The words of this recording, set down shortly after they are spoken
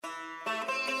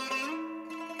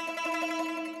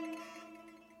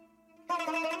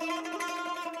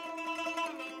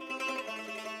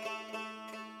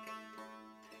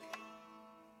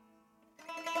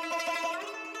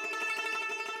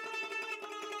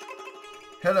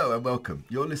Hello and welcome.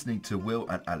 You're listening to Will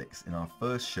and Alex in our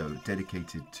first show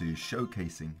dedicated to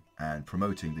showcasing and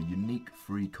promoting the unique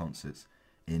free concerts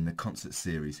in the concert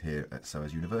series here at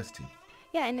SOAS University.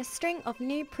 Yeah, in a string of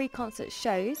new pre-concert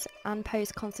shows and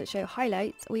post-concert show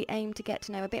highlights, we aim to get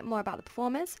to know a bit more about the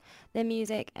performers, their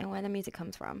music and where the music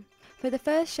comes from. For the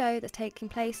first show that's taking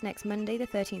place next Monday the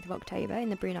 13th of October in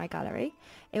the Brunei Gallery,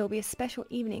 it will be a special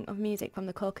evening of music from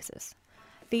the Caucasus,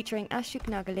 featuring Ashok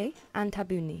Nagali and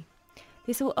Tabuni.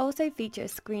 This will also feature a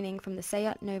screening from the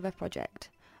Sayat Nova Project,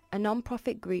 a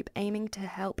non-profit group aiming to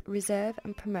help preserve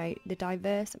and promote the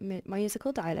diverse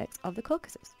musical dialects of the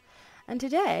Caucasus. And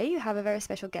today you have a very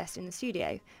special guest in the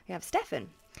studio. We have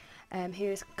Stefan, who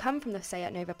has come from the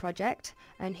Sayat Nova Project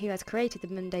and who has created the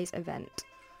Monday's event.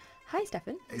 Hi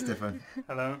Stefan. Hey Stefan.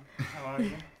 Hello, how are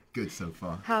you? Good so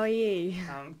far. How are you?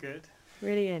 I'm good.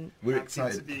 Brilliant. We're Happy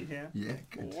excited to be here. Yeah,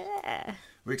 good. Yeah.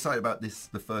 We're excited about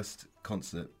the first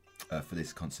concert for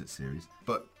this concert series,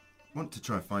 but want to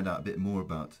try and find out a bit more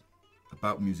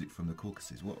about music from the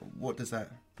Caucasus. What does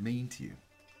that mean to you?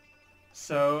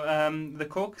 So the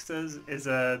Caucasus is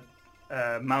a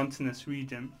mountainous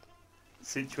region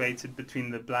situated between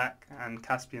the Black and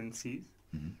Caspian Seas.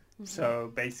 Mm-hmm.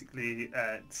 So basically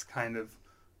it's kind of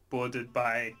bordered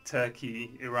by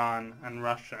Turkey, Iran and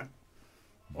Russia,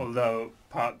 although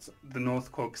the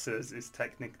North Caucasus is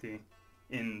technically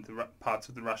in the part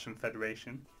of the Russian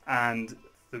Federation, and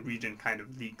the region kind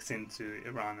of leaks into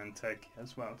Iran and Turkey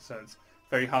as well. So it's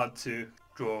very hard to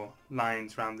draw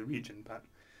lines around the region, but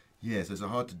Yeah, so it's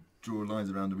hard to draw lines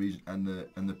around the region and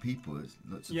the people. There's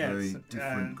lots of very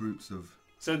different groups of...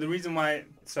 So the reason why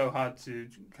it's so hard to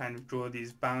kind of draw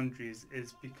these boundaries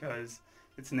is because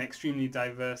it's an extremely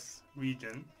diverse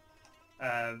region.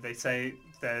 They say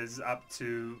there's up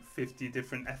to 50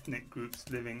 different ethnic groups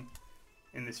living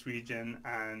in this region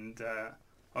and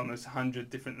almost 100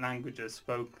 different languages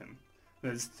spoken.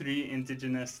 There's 3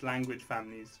 indigenous language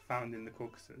families found in the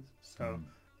Caucasus, so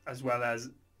as well as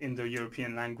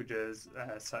Indo-European languages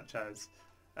such as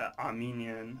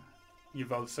Armenian.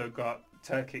 You've also got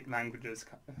Turkic languages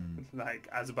like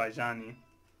Azerbaijani,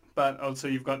 but also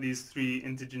you've got these 3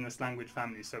 indigenous language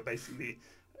families, so basically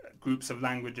groups of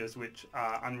languages which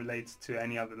are unrelated to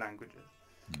any other languages.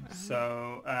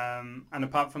 So, and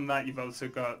apart from that, you've also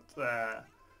got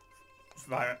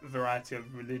variety of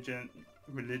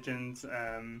religions.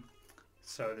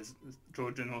 So there's the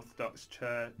Georgian Orthodox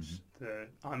Church, the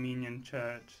Armenian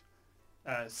Church,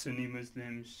 Sunni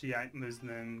Muslims, Shiite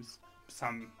Muslims,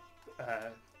 some,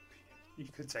 you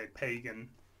could say, pagan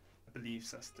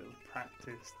beliefs are still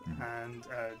practiced, and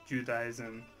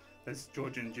Judaism. There's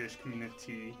Georgian Jewish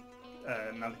community,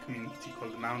 another community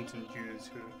called the Mountain Jews,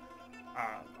 who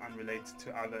are unrelated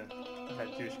to other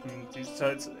Jewish communities. So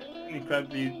it's an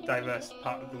incredibly diverse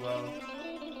part of the world.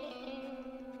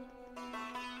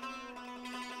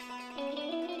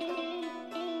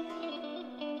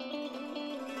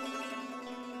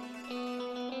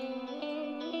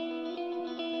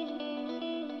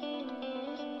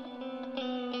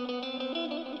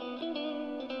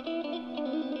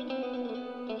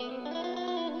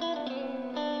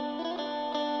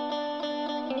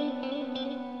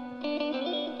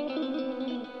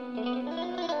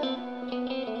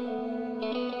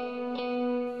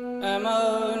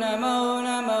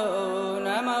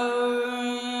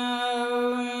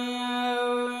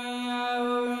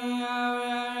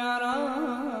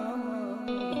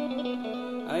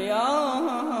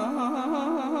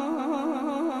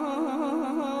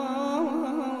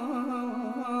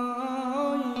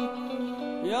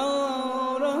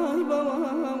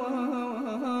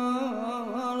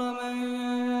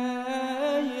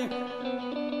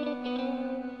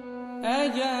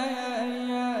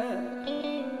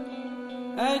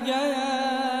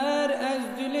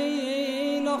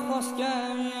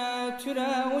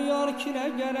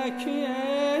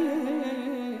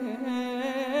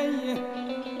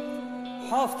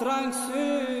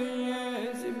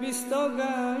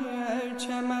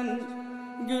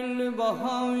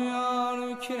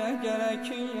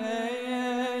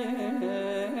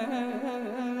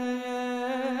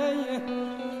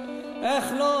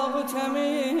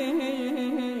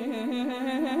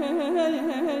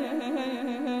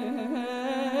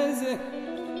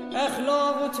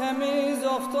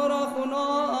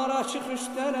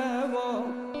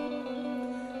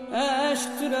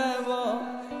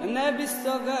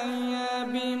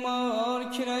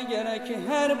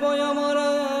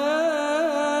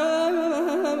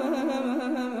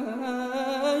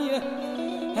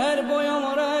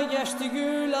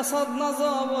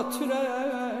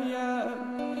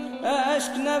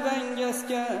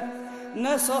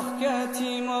 Ne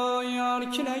sohketim o yar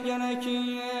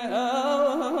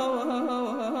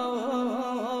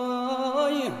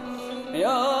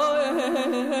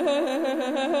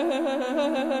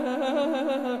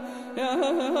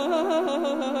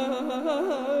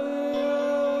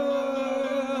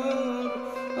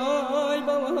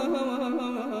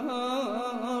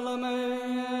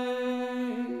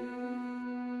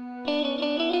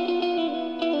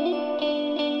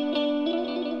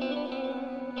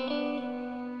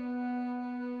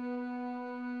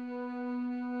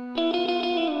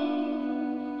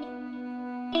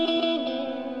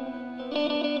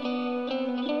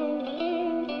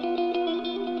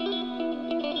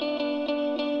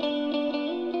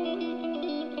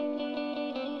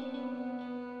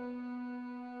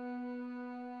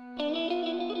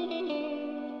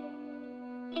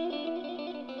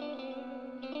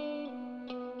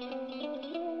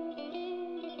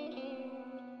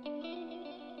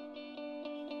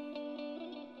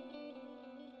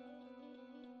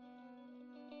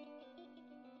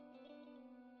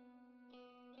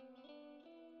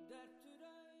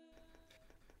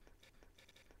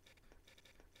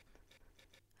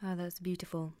Ah, that's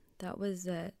beautiful. That was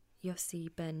Yossi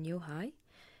Ben Yohai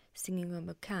singing a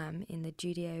Makam in the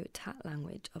Judeo-Tat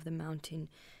language of the mountain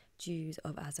Jews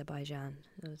of Azerbaijan.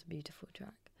 That was a beautiful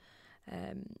track.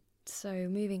 So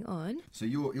moving on. So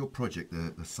your project,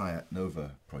 the Sayat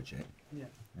Nova project,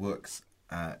 works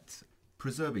at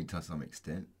preserving to some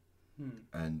extent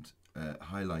and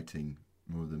highlighting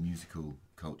more of the musical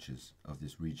cultures of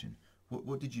this region.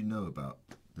 What did you know about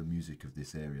the music of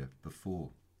this area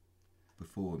before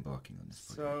embarking on this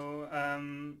project? So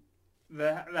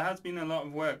there has been a lot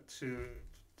of work to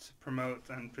promote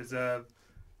and preserve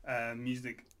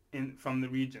music from the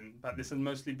region, but this has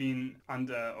mostly been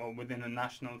under or within a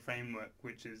national framework,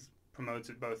 which is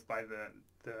promoted both by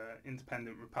the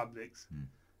independent republics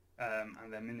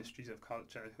and their ministries of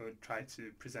culture, who would try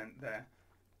to present their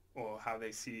or how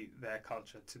they see their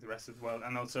culture to the rest of the world,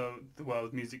 and also the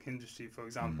world music industry, for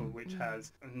example, which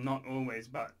has not always,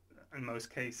 but in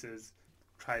most cases,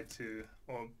 tried to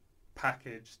or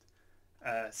packaged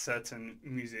certain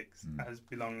musics as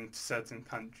belonging to certain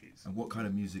countries. And what kind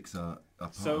of musics are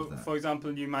part of So, that? for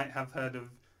example, you might have heard of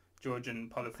Georgian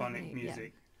polyphonic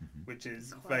music, which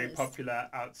is very popular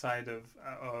outside of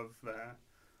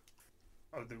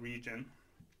the region,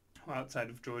 or outside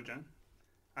of Georgia,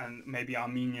 and maybe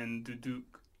Armenian duduk,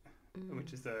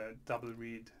 which is a double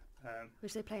reed.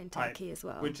 Which they play in Turkey as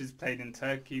well. Which is played in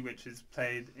Turkey, which is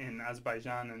played in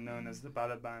Azerbaijan and known as the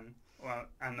balaban,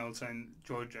 and also in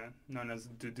Georgia, known as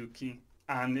duduki.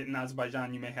 And in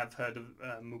Azerbaijan, you may have heard of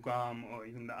mugam or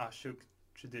even the ashuk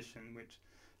tradition.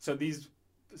 So these,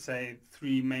 say,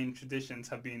 three main traditions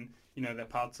have been, they're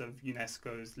parts of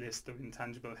UNESCO's list of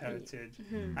intangible heritage.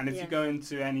 And if you go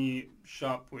into any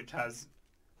shop which has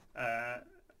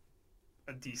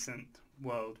a decent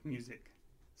world music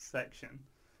section,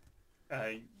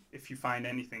 if you find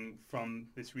anything from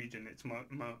this region, it's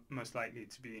most likely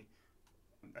to be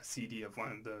a CD of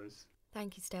one of those.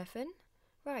 Thank you, Stefan.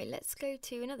 Right, let's go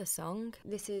to another song.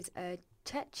 This is a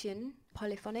Chechen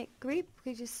polyphonic group.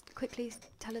 Could you just quickly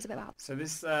tell us a bit about? So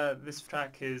this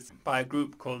track is by a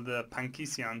group called the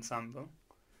Pankisi Ensemble,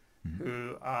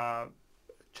 who are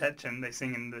Chechen. They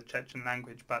sing in the Chechen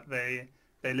language, but they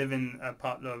live in a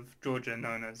part of Georgia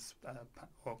known as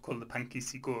or called the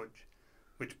Pankisi Gorge,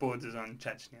 which borders on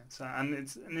Chechnya. And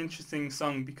it's an interesting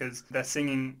song because they're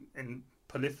singing in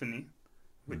polyphony,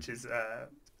 which is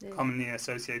commonly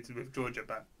associated with Georgia,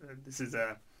 but this is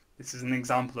an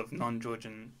example of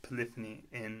non-Georgian polyphony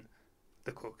in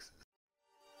the Caucasus.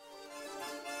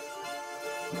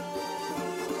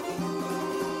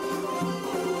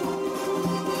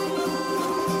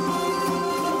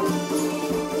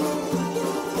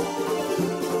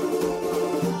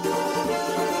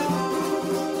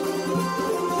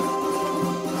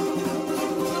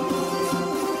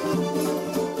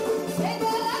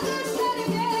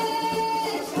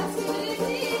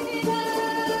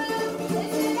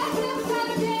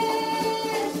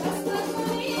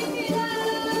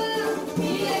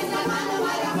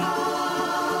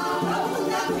 Oh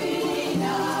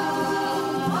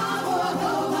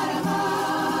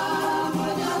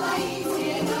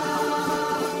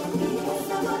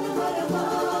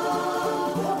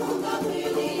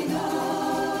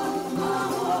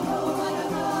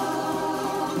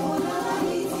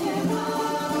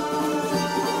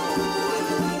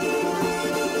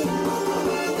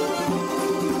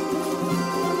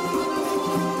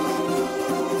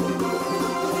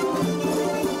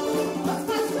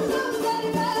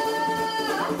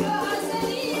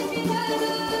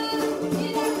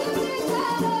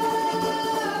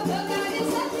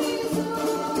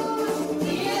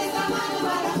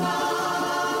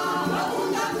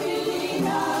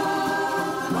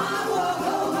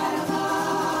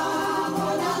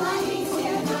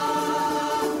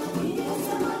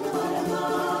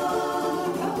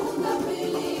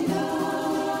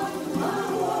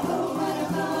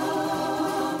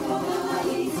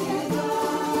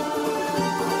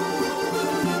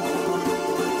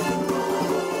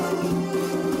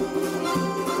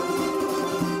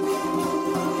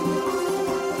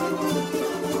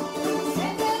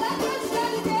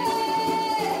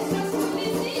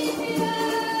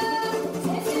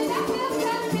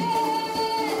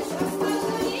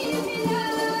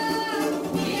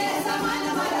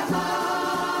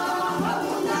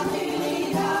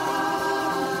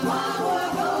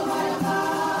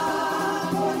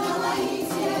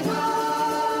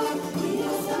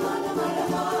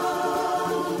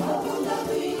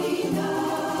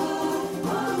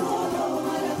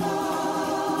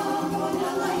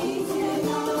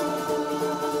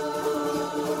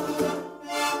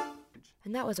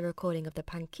was a recording of the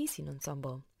Pankisin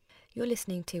Ensemble. You're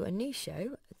listening to a new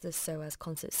show, the SOAS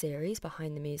concert series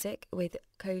Behind the Music, with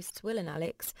hosts Will and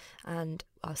Alex and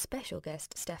our special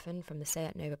guest Stefan from the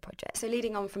Sayat Nova project. So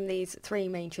leading on from these three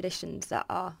main traditions that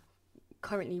are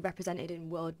currently represented in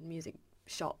world music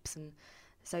shops and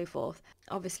so forth,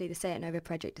 obviously the Sayat Nova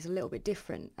project is a little bit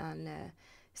different, and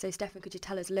so Stefan, could you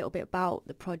tell us a little bit about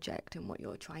the project and what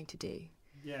you're trying to do?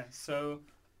 Yeah, so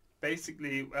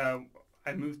basically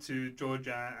I moved to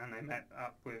Georgia and I met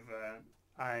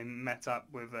up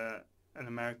with an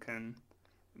American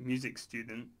music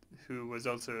student who was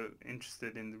also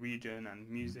interested in the region and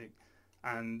music,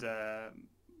 and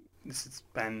this is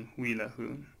Ben Wheeler,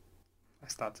 who I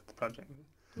started the project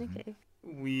with. Okay.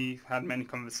 We had many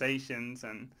conversations,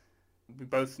 and we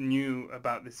both knew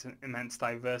about this immense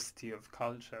diversity of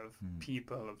culture, of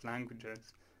people, of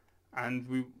languages, and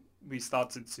we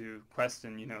started to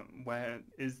question, where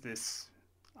is this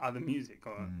other music,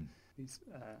 or these,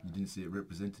 you didn't see it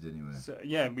represented anywhere. So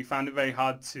yeah, we found it very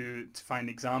hard to find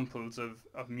examples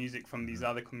of music from these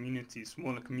other communities,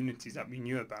 smaller communities that we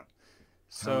knew about.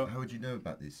 So how would you know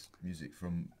about this music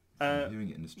from hearing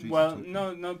it in the streets?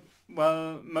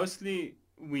 Well, mostly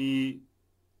we,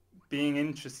 being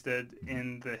interested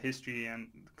in the history and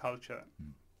the culture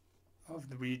of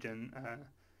the region,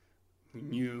 we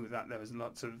knew that there was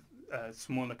lots of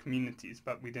smaller communities,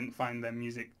 but we didn't find their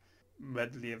music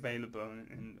readily available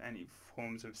in any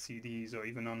forms of CDs or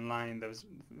even online. There was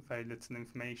very little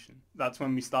information. That's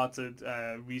when we started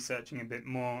researching a bit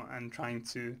more and trying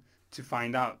to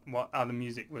find out what other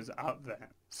music was out there.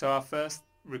 So our first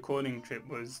recording trip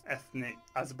was ethnic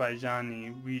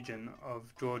Azerbaijani region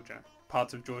of Georgia,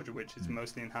 part of Georgia which is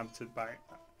mostly inhabited by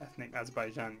ethnic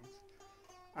Azerbaijanis.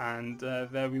 And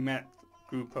there we met a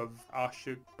group of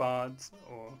Ashuk bards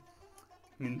or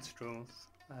minstrels,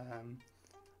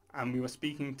 and we were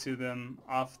speaking to them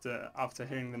after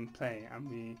hearing them play,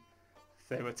 and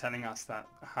they were telling us that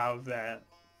how their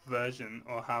version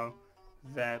or how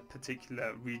their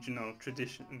particular regional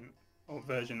tradition or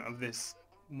version of this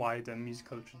wider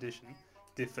musical tradition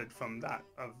differed from that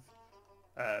of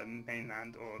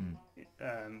mainland or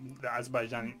the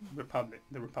Azerbaijani Republic,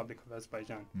 the Republic of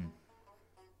Azerbaijan.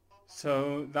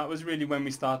 So that was really when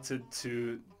we started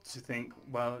to think,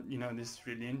 well, this is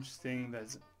really interesting.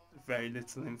 There's very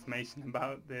little information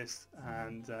about this,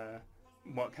 and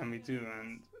what can we do?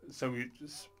 And so we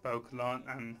just spoke a lot,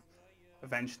 and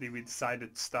eventually we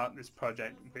decided to start this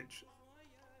project, which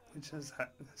has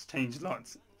changed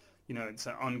lots. It's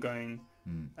an ongoing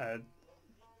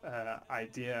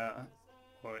idea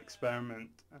or experiment,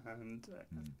 and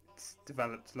it's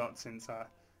developed a lot since our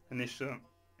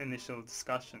initial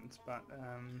discussions, but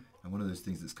and one of those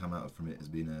things that's come out from it has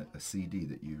been a CD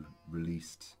that you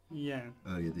released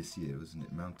earlier this year, wasn't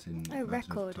it? Mountain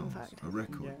record, of in Toms. fact. A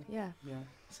record. Yeah.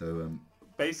 So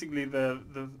basically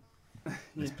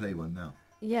let's play one now.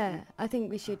 Yeah, I think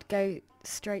we should go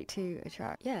straight to a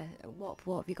track. Yeah, what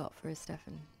have you got for us,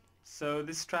 Stefan? So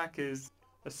this track is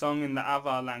a song in the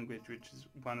Avar language, which is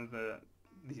one of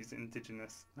these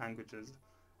indigenous languages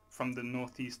from the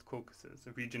northeast Caucasus,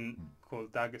 a region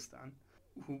called Dagestan.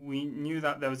 We knew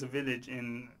that there was a village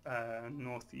in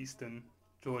northeastern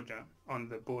Georgia on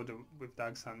the border with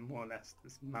Dagestan, more or less,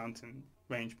 this mountain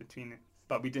range between it.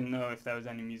 But we didn't know if there was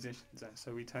any musicians there,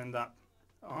 so we turned up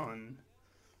on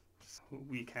a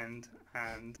weekend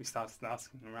and we started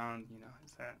asking around,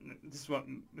 this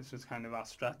was kind of our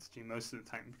strategy most of the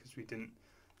time, because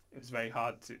it was very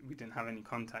hard we didn't have any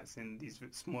contacts in these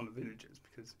smaller villages,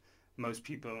 because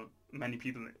many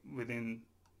people within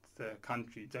the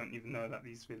country don't even know that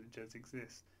these villages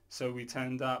exist. So we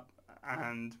turned up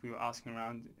and we were asking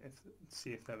around to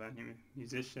see if there were any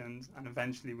musicians, and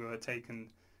eventually we were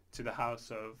taken to the house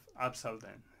of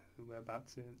Absalden, who we're about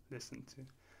to listen to.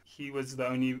 He was the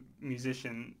only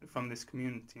musician from this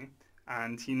community,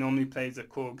 and he normally plays a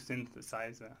Korg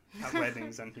synthesizer at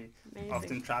weddings, and he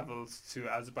often travels to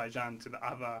Azerbaijan, to the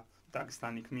other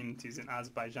Dagestani communities in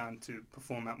Azerbaijan, to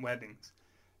perform at weddings.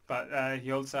 But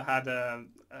he also had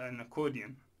an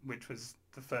accordion, which was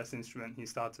the first instrument he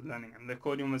started learning. And the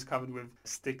accordion was covered with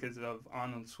stickers of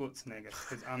Arnold Schwarzenegger,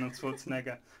 because Arnold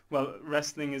Schwarzenegger, well,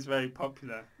 wrestling is very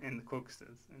popular in the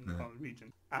Caucasus, in the whole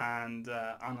region. And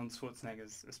Arnold Schwarzenegger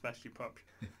is especially popular.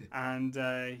 And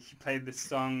he played this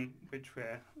song, which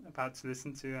we're about to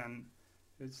listen to, and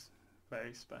it was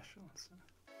very special. So.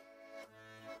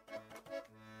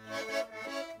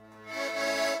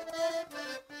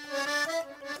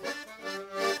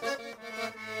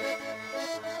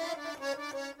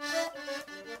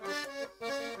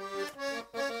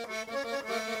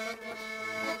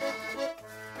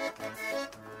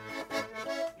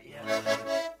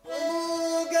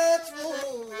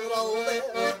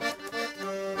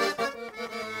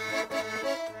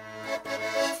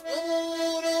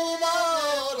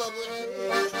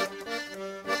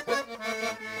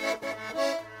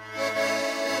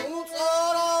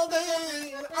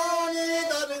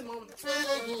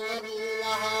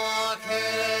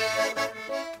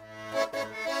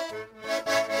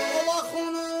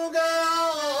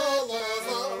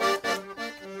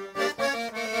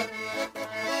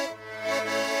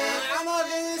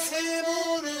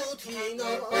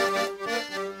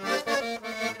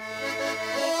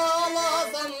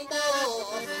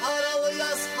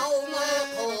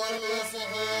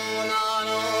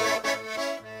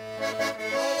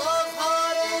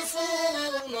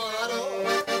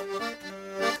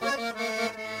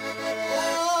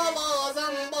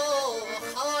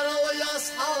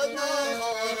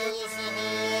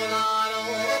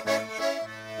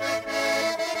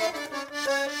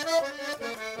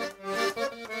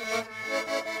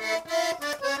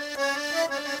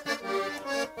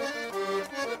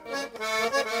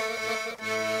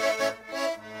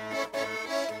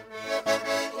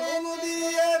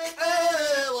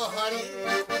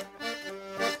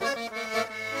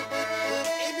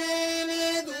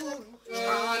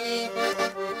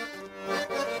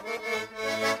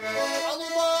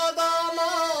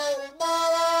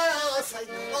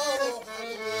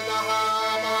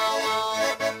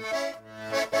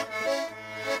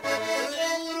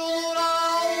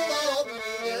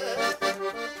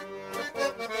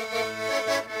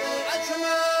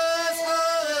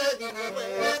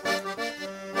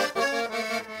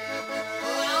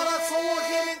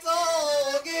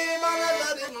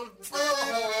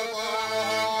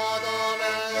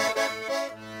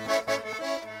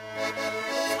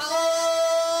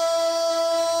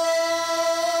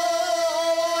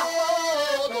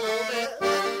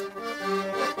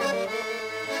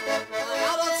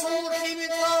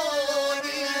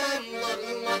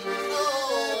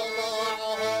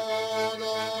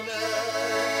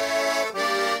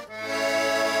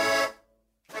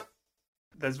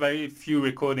 there's very few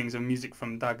recordings of music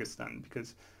from Dagestan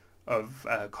because of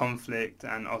conflict,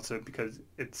 and also because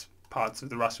it's parts of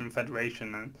the Russian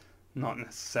Federation and not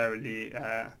necessarily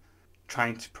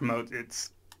trying to promote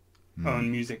its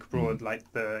own music abroad like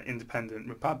the independent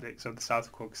republics of the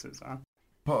South Caucasus are.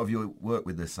 Part of your work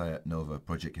with the Sayat Nova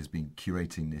project has been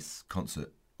curating this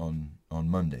concert on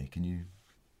Monday. Can you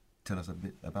tell us a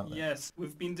bit about that? Yes,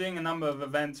 we've been doing a number of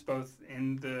events both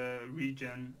in the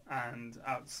region and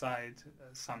outside,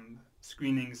 some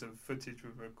screenings of footage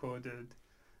we've recorded,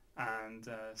 and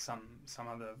some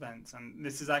other events. And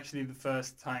this is actually the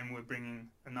first time we're bringing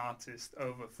an artist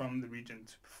over from the region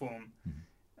to perform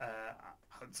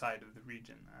outside of the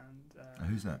region. And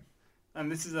who's that?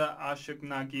 And this is Ashok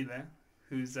Nagile,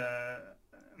 who's an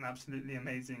absolutely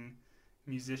amazing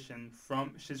musician.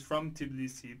 She's from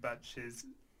Tbilisi, but she's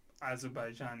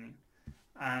Azerbaijani,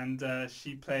 and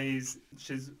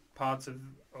she's part of,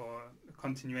 or a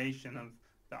continuation of,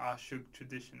 the Ashok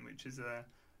tradition, which is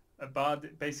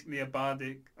basically a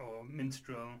bardic or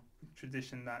minstrel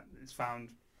tradition that is found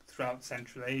throughout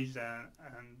Central Asia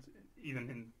and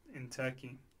even in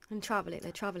Turkey. And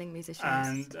they're travelling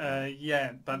musicians.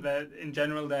 And but in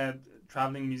general they're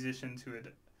travelling musicians who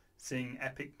would sing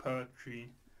epic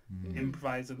poetry,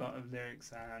 improvise a lot of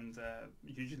lyrics, and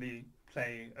usually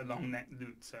play a long neck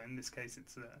lute. So in this case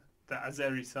it's the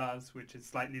Azeri saz, which is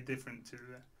slightly different to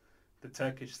the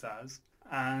Turkish saz.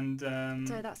 And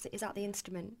so is that the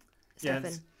instrument?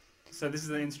 Yes. So this is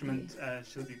the instrument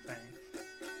she'll be playing.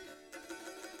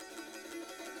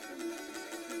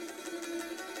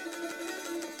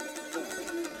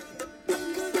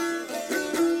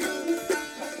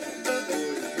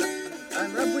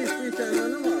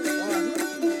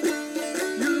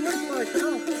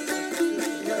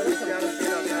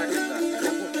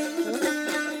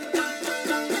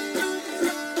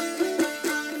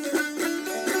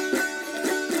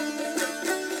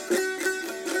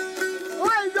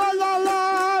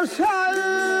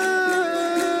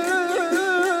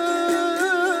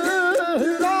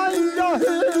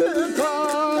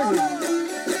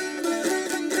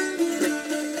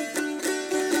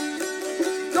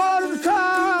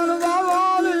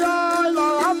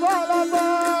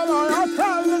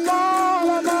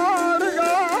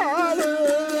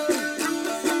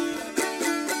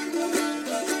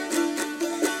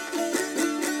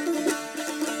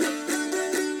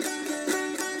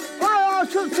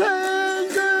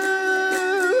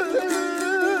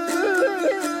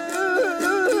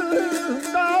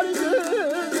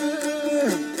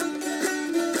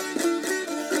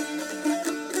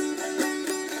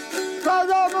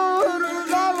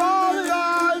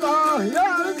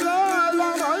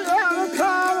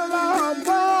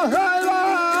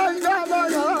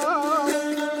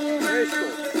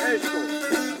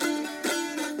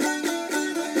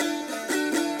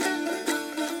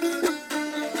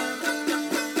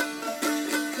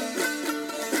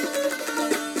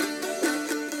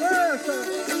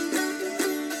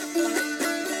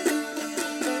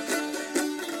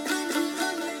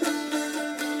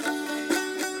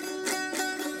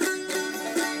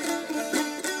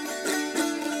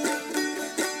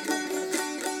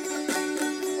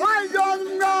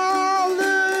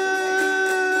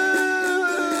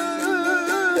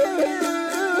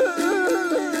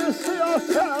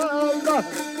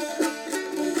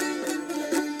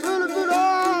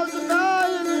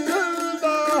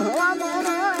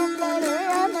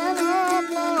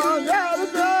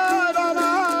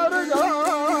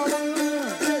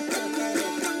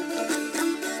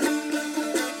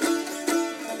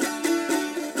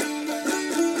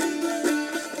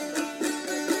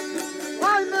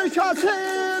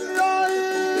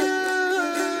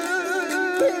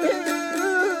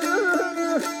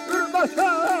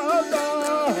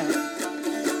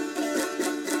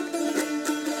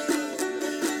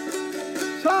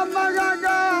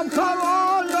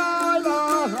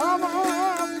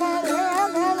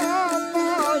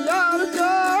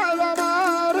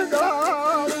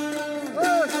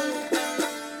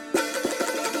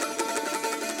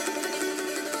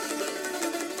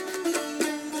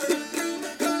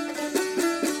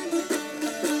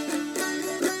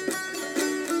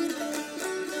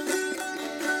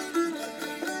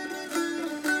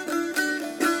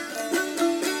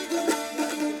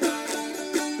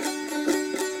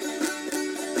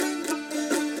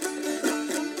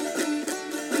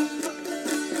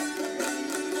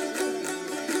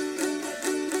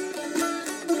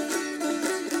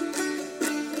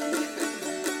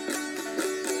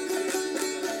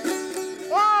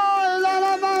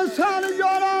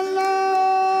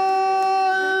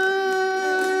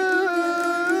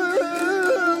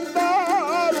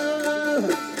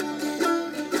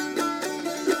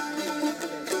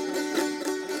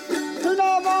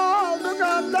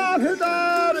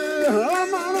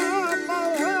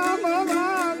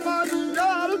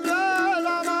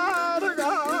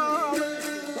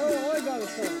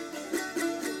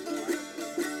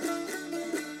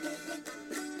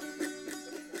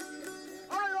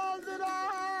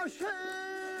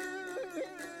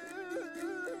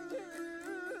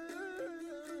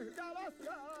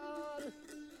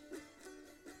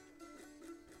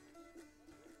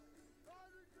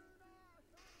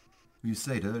 You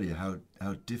said earlier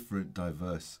how different,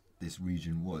 diverse this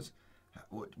region was.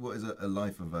 What is a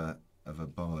life of a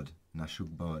bard,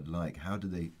 Nashuk bard, like? How do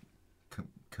they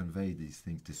convey these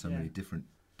things to so many different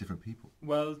people?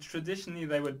 Well, traditionally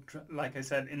they would, like I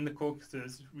said, in the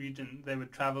Caucasus region, they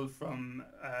would travel from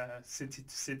city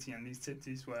to city, and these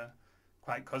cities were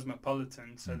quite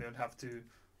cosmopolitan, so they would have to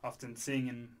often sing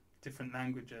in different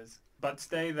languages. But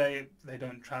today they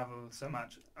don't travel so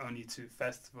much, only to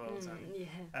festivals and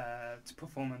to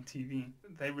perform on TV.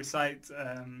 They recite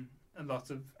a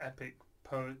lot of epic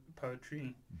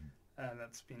poetry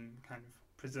that's been kind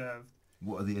of preserved.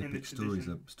 What are the epic stories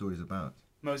about?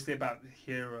 Mostly about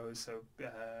heroes, so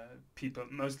people,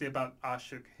 mostly about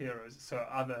Ashuk heroes, so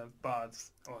other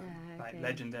bards or like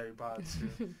legendary bards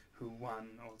who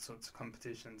won all sorts of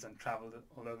competitions and travelled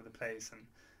all over the place and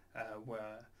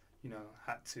were,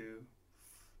 had to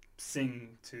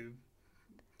sing to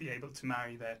be able to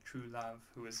marry their true love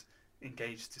who was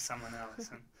engaged to someone else.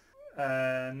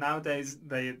 And nowadays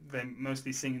they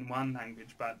mostly sing in one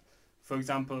language, but for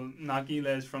example,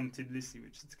 Nargile is from Tbilisi,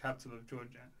 which is the capital of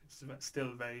Georgia. It's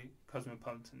still very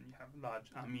cosmopolitan. You have large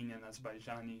Armenian,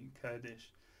 Azerbaijani,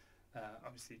 Kurdish,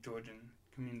 obviously Georgian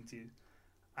communities,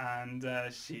 and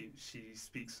she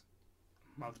speaks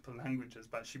multiple languages,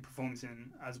 but she performs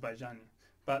in Azerbaijani.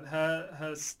 But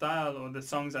her style, or the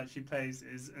songs that she plays,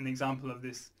 is an example of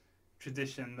this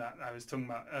tradition that I was talking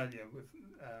about earlier with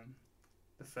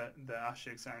the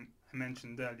Ashuks I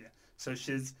mentioned earlier. So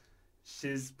she's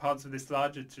part of this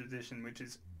larger tradition, which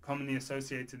is commonly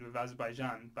associated with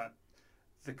Azerbaijan, but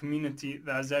the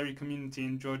Azeri community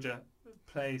in Georgia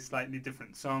play slightly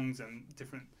different songs and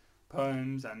different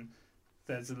poems, and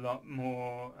there's a lot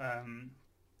more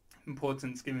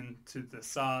importance given to the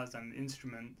saz and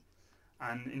instrument.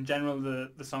 And in general,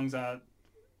 the songs are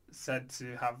said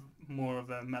to have more of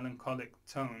a melancholic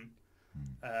tone.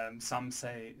 Some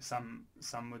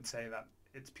would say that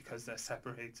it's because they're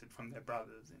separated from their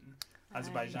brothers in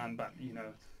Azerbaijan, but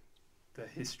the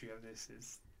history of this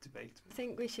is debatable. I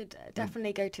think we should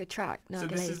definitely go to a track. So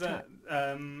this is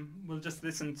we'll just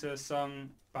listen to a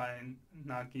song by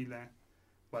Nargile.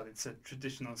 Well, it's a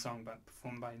traditional song, but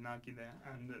performed by Nargile,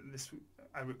 and this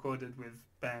I recorded with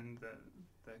Ben,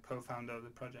 the co-founder of the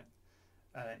project,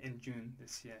 in June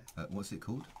this year. What's it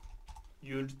called?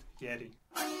 Yurd Yeri.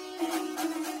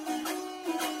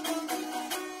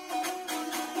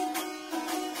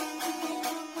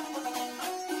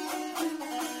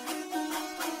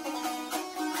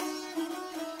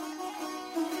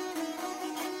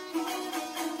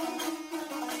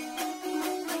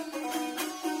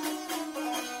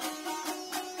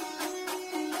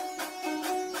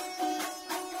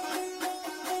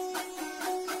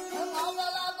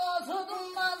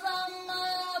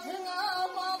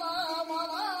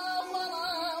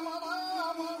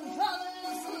 Bana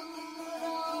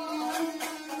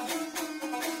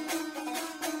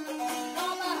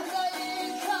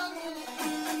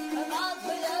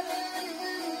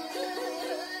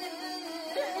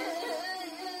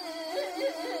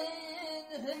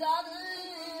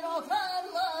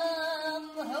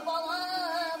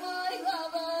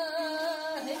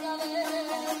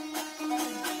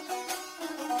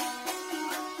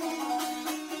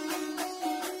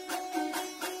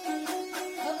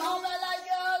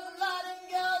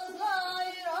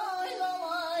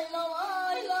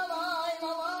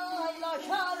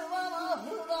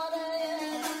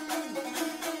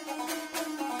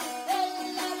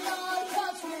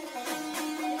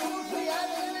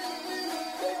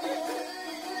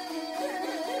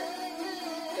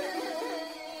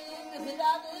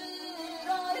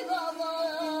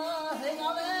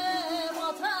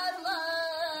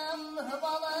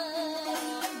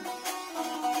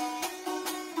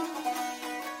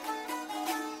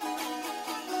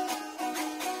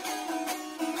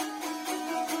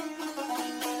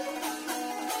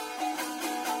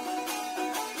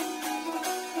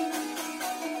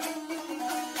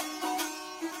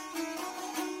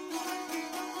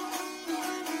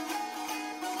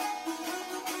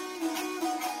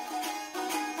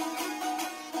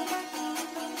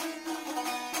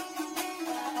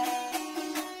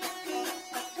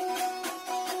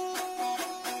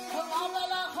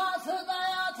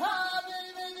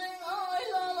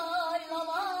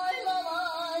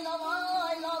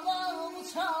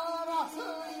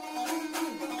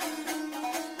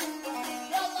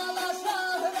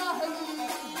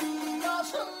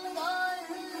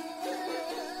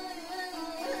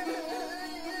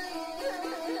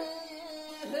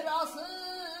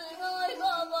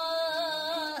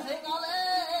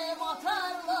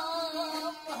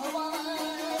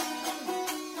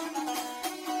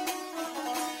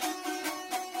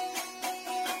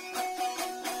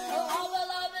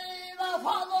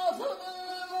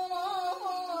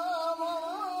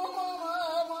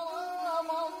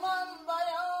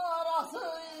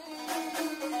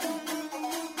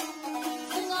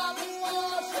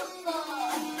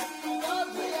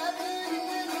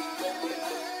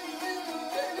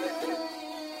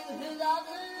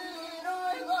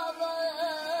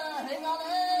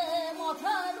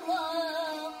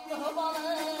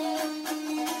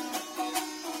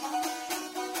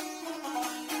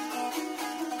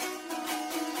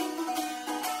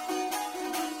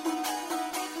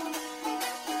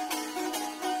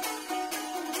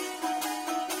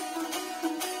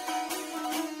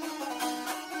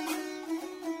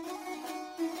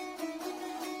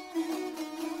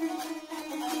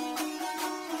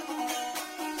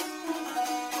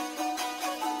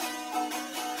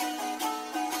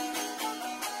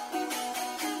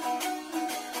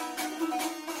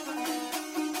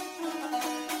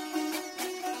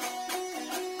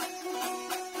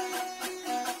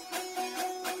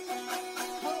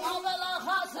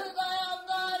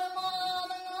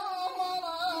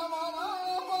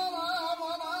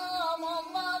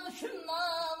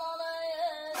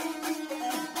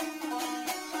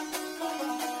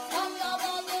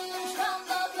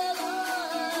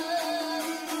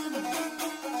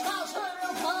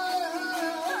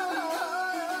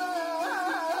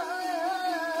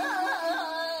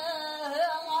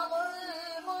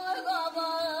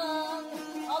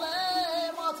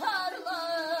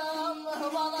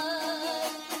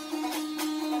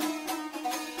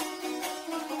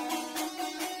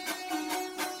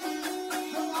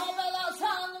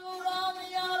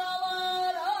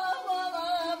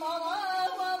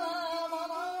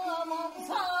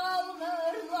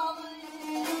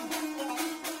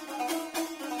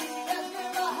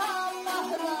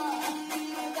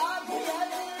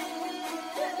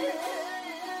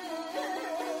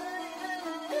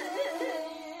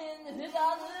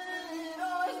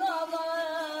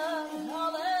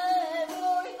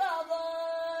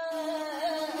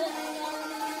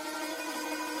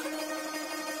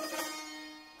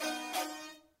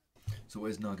So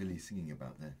what is Nagali singing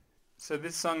about there? So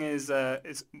this song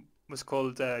was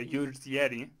called Yurd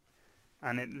Yeri,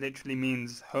 and it literally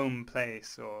means home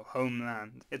place or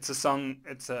homeland. It's a song.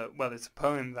 It's a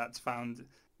poem that's found,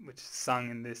 which is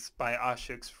sung in this by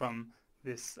ashuks from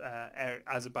this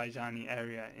Azerbaijani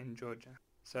area in Georgia.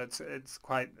 So it's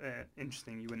quite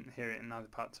interesting. You wouldn't hear it in other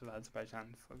parts of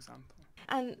Azerbaijan, for example.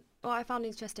 And what I found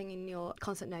interesting in your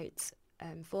concert notes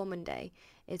for Monday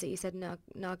is that you said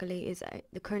Nagali is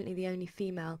currently the only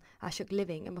female ashuk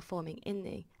living and performing in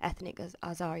the ethnic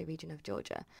Azari region of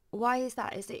Georgia. Why is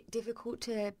that? Is it difficult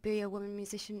to be a woman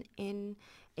musician in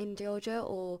Georgia,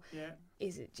 or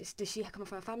is it just, does she come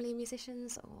from a family of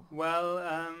musicians? Or?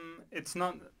 Well, it's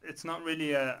not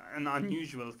really an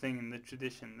unusual thing in the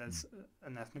tradition. There's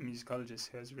an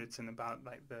ethnomusicologist who has written about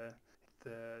like the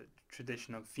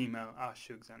tradition of female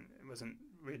ashuks, and it wasn't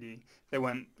really, they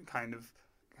weren't kind of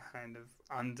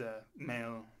under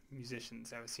male musicians.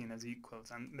 They were seen as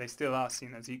equals, and they still are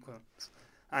seen as equals.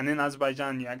 And in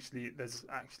Azerbaijan, there's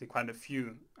actually quite a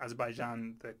few.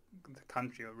 Azerbaijan, the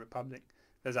country or republic,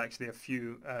 there's actually a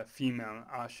few female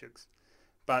ashuks.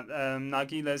 But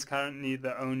Nagila is currently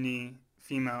the only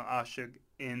female ashuk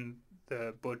in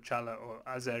the Borchala or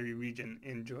Azeri region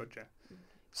in Georgia.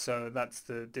 So that's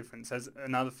the difference. There's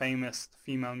another famous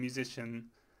female musician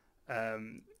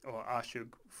or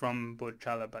ashuk from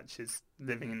Borchala, but she's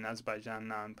living in Azerbaijan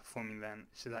now and performing there. And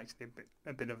she's actually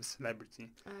a bit of a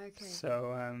celebrity. Okay.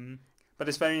 So, but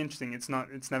it's very interesting. It's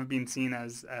never been seen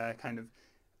as kind of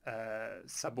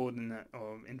subordinate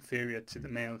or inferior to the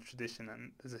male tradition,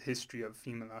 and there's a history of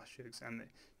female ashuks, and they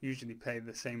usually play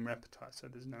the same repertoire. So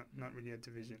there's not really a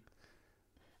division.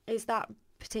 Is that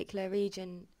particular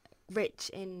region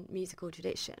rich in musical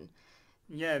tradition?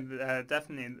 Yeah,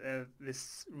 definitely.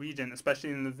 This region,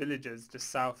 especially in the villages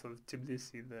just south of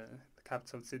Tbilisi, the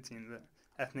capital city, in the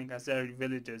ethnic Azeri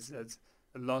villages, there's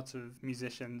a lot of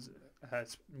musicians,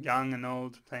 young and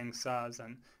old, playing saz,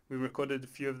 and we recorded a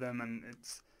few of them, and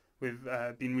we've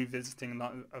been revisiting a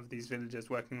lot of these villages,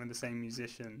 working with the same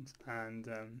musicians, and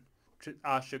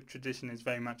ashuk tradition is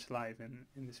very much alive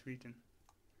in this region.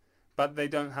 But they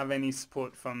don't have any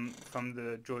support from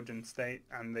the Georgian state,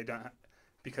 and they don't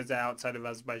because they're outside of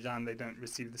Azerbaijan, they don't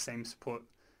receive the same support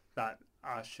that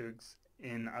ashuks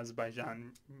in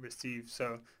Azerbaijan receive.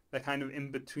 So they're kind of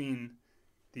in between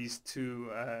these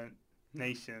two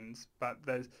nations, but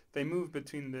they move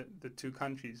between the two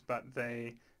countries, but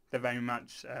they're very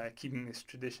much keeping this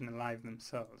tradition alive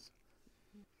themselves.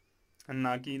 And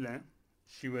Nagila,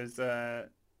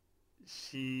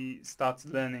 she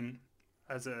started learning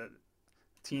as a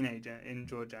teenager in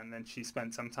Georgia, and then she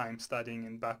spent some time studying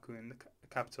in Baku, in the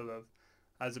capital of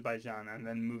Azerbaijan, and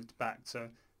then moved back. So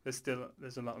there's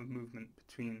a lot of movement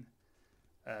between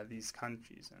these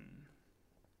countries. And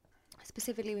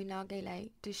specifically with Nagila,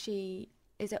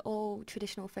 is it all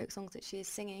traditional folk songs that she is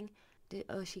singing,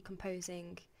 or is she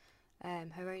composing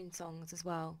her own songs as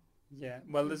well? Yeah,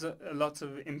 well, there's a lot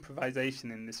of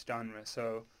improvisation in this genre.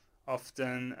 So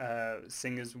often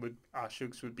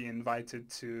ashuks would be invited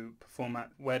to perform at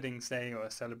weddings, say, or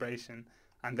a celebration,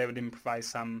 and they would improvise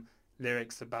some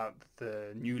lyrics about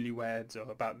the newlyweds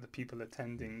or about the people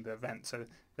attending the event. So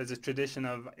there's a tradition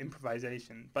of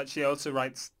improvisation. But she also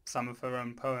writes some of her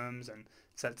own poems and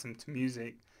sets them to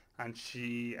music, and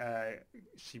she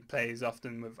plays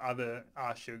often with other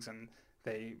ashuks, and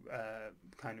they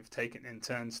kind of take it in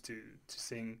turns to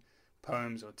sing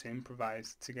poems or to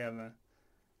improvise together.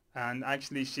 And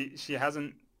actually she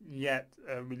hasn't yet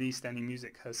released any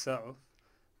music herself,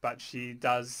 but she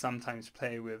does sometimes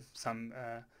play with some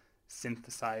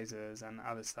synthesizers and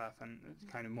other stuff, and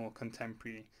kind of more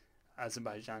contemporary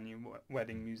Azerbaijani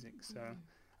wedding music. So,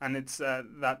 and it's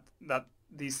that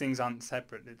these things aren't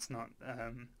separate. It's not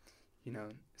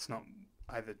it's not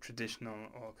either traditional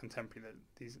or contemporary. That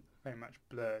these are very much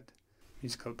blurred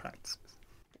musical practices.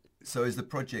 So is the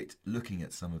project looking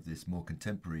at some of this more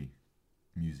contemporary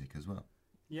music as well?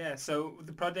 Yeah, so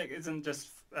the project isn't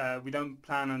just, we don't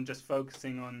plan on just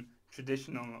focusing on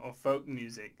traditional or folk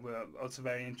music. We're also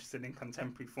very interested in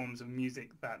contemporary forms of music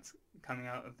that's coming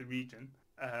out of the region.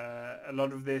 A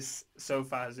lot of this so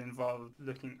far has involved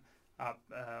looking up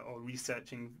or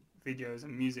researching videos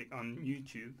and music on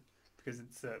YouTube, because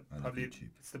it's probably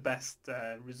it's the best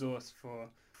resource for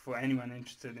anyone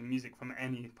interested in music from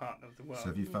any part of the world. So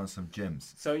have you found some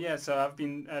gems? So I've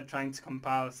been trying to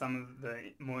compile some of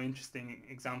the more interesting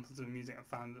examples of music I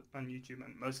found on YouTube,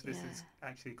 and most of this is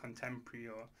actually contemporary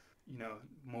or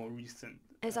more recent.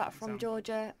 Is that from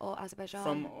Georgia or Azerbaijan?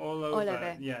 From all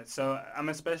over. Yeah. So I'm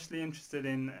especially interested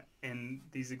in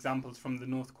these examples from the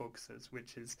North Caucasus,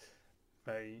 which is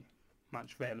very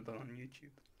much available on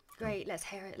YouTube. Great, let's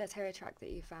hear it. Let's hear a track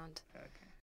that you found. Okay.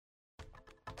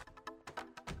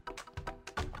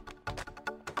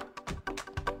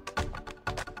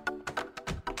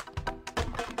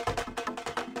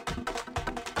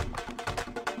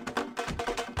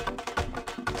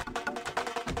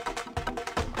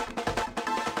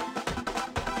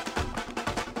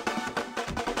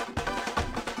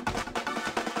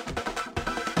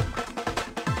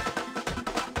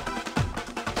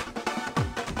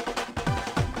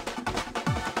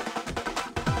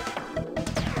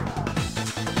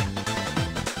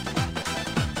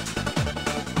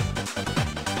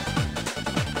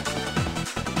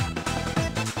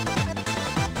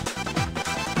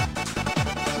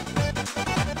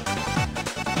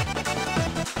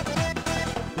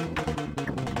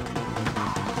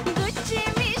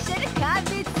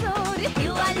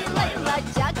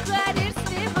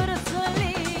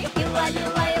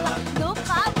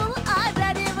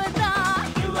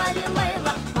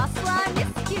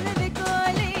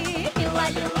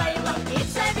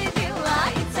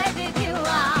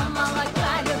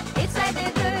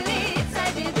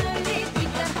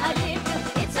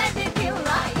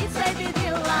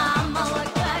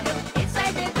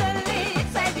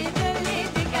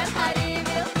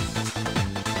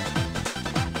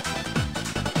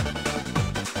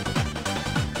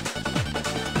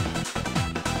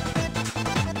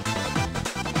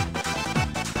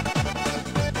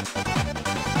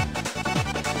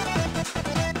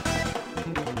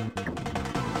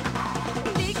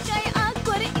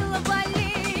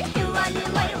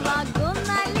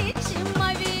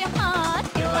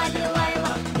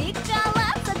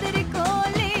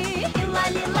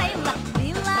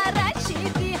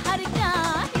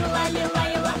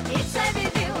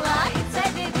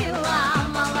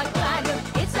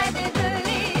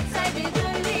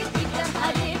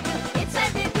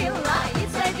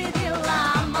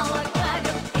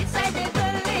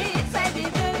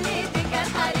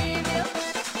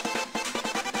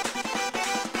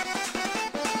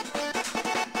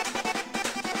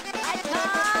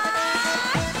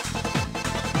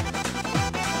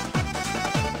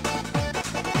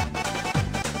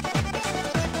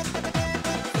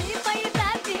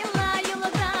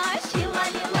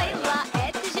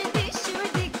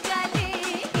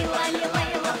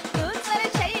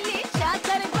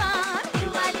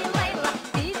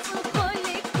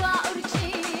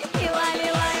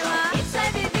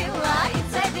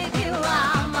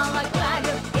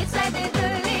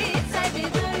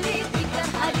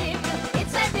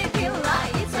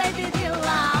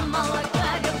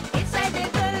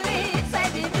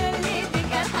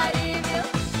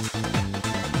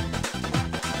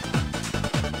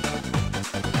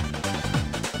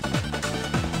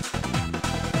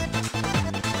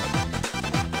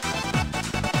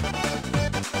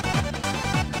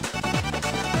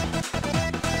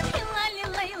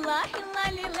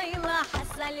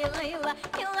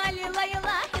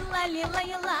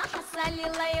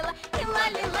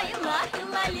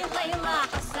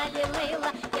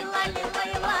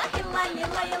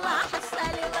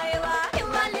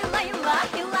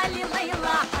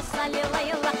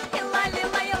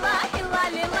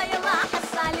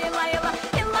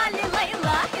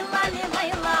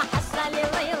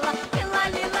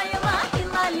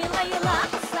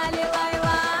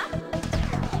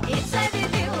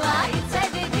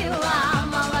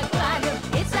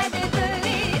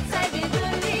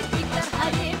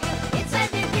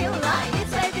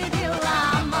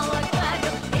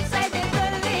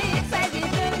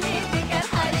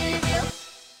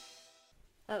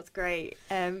 That's great.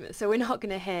 So we're not going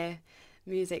to hear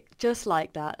music just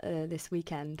like that this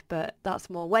weekend, but that's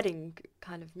more wedding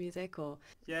kind of music, or?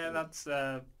 Yeah, that's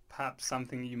perhaps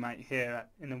something you might hear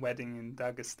in a wedding in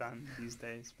Dagestan these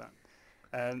days, but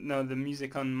no, the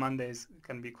music on Mondays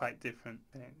can be quite different.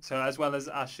 So as well as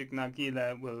Ashik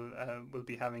Nagila, we'll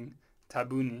be having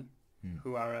Tabuni,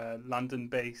 who are a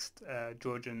London-based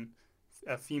Georgian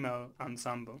female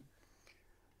ensemble.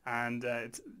 And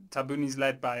Tabuni's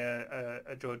led by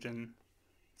a Georgian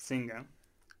singer,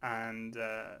 and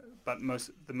but most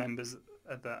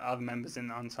of the other members in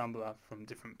the ensemble are from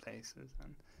different places,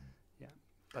 and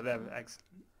but they're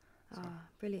excellent. So.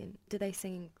 Brilliant. Do they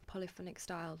sing polyphonic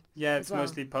style? Yeah, it's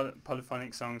mostly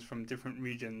polyphonic songs from different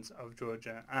regions of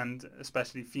Georgia, and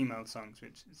especially female songs,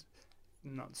 which is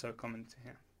not so common to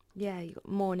hear. Yeah, you got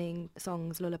mourning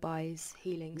songs, lullabies,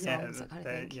 healing songs, that kind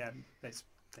of thing. Yeah,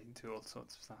 they do all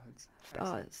sorts of stuff.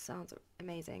 It sounds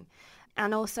amazing.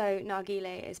 And also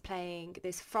Nargile is playing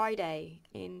this Friday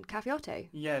in Cafe Otto.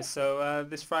 Yeah, so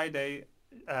this Friday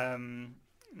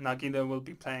Nargile will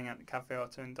be playing at the Cafe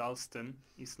Otto in Dalston,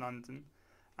 East London.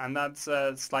 And that's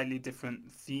a slightly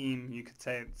different theme, you could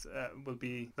say.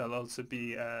 There'll also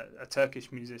be a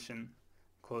Turkish musician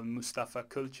called Mustafa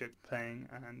Kulçuk playing,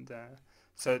 and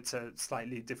so it's a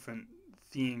slightly different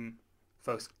theme,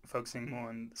 focusing more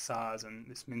on saz and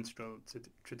this minstrel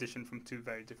tradition from two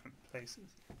very different places.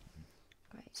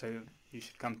 Great. So you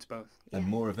should come to both. And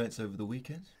more events over the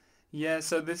weekend? Yeah,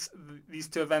 so these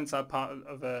two events are part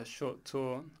of a short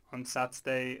tour. On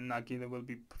Saturday, Nagila will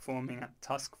be performing at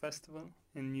Tusk Festival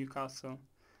in Newcastle,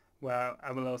 where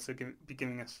I will also be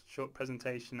giving a short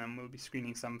presentation, and we'll be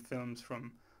screening some films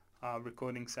from our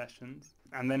recording sessions.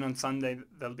 And then on Sunday,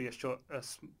 there'll be a short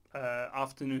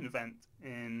afternoon event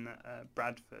in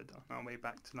Bradford on our way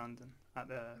back to London at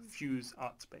the Fuse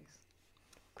Art Space.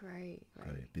 Great.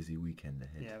 Great, busy weekend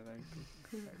ahead. Yeah, very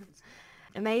busy.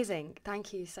 Amazing.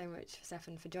 Thank you so much,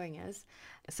 Stefan, for joining us.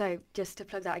 So just to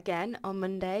plug that again, on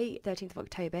Monday, 13th of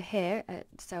October, here at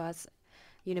SOAS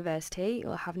University,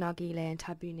 we'll have Nagile and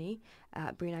Tabuni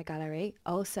at Bruno Gallery.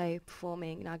 Also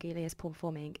Nagile is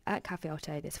performing at Cafe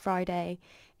Otto this Friday,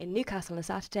 in Newcastle on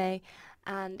Saturday,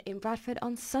 and in Bradford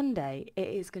on Sunday. It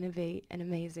is going to be an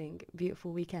amazing,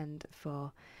 beautiful weekend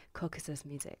for Caucasus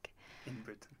music. In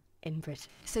Britain.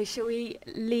 So shall we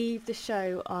leave the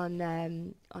show on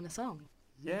a song?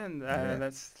 Yeah, and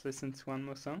let's listen to one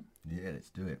more song. Yeah, let's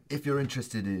do it. If you're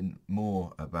interested in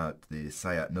more about the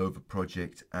Sayat Nova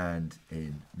project and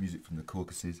in music from the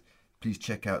Caucasus, please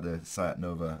check out the Sayat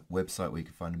Nova website, where you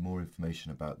can find more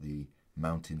information about the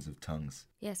Mountains of Tongues.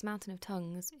 Yes, Mountain of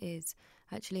Tongues is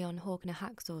actually on Hawk and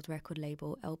Hacksaw's record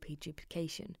label LP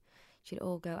Duplication. You should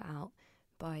all go out,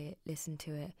 buy it, listen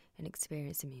to it, and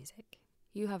experience the music.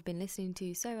 You have been listening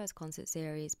to SOAS concert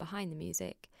series Behind the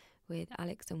Music with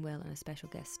Alex and Will and a special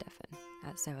guest Stefan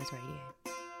at SOAS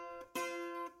Radio.